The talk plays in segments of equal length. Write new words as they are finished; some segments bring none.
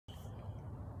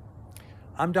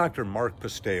I'm Dr. Mark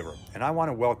Pustaver, and I want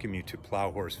to welcome you to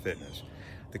Plowhorse Fitness.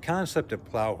 The concept of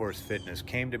Plowhorse Fitness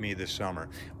came to me this summer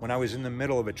when I was in the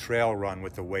middle of a trail run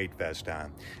with the weight vest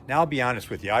on. Now, I'll be honest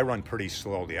with you, I run pretty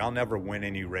slowly. I'll never win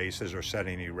any races or set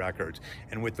any records.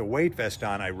 And with the weight vest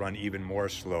on, I run even more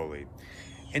slowly.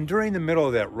 And during the middle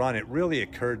of that run, it really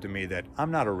occurred to me that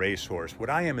I'm not a racehorse. What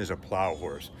I am is a plow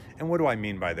horse. And what do I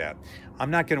mean by that?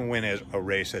 I'm not going to win a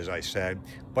race, as I said,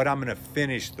 but I'm going to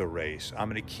finish the race. I'm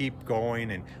going to keep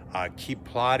going and keep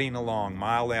plodding along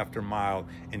mile after mile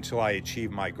until I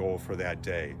achieve my goal for that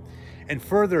day. And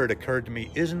further, it occurred to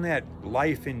me, isn't that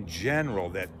life in general,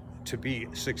 that to be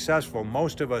successful,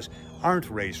 most of us aren't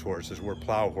racehorses, we're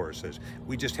plow horses.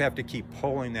 We just have to keep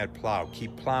pulling that plow,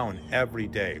 keep plowing every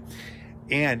day.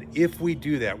 And if we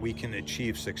do that, we can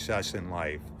achieve success in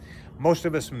life. Most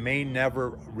of us may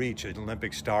never reach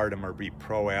Olympic stardom or be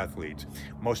pro athletes.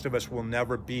 Most of us will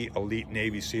never be elite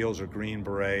Navy SEALs or Green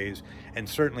Berets. And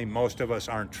certainly most of us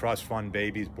aren't trust fund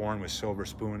babies born with silver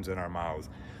spoons in our mouths.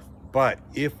 But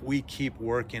if we keep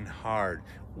working hard,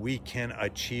 we can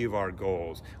achieve our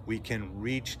goals. We can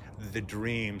reach the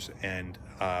dreams and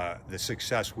the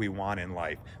success we want in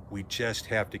life. We just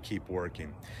have to keep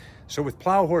working. So with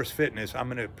Plowhorse Fitness, I'm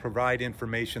going to provide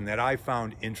information that I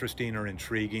found interesting or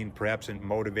intriguing, perhaps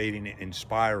motivating and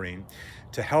inspiring,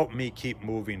 to help me keep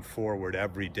moving forward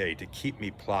every day, to keep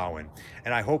me plowing.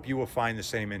 And I hope you will find the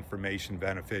same information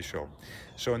beneficial.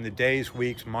 So in the days,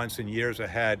 weeks, months, and years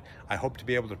ahead, I hope to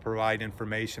be able to provide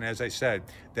information, as I said,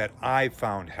 that I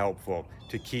found helpful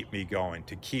to keep me going,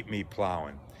 to keep me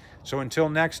plowing. So until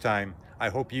next time, I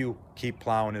hope you keep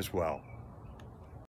plowing as well.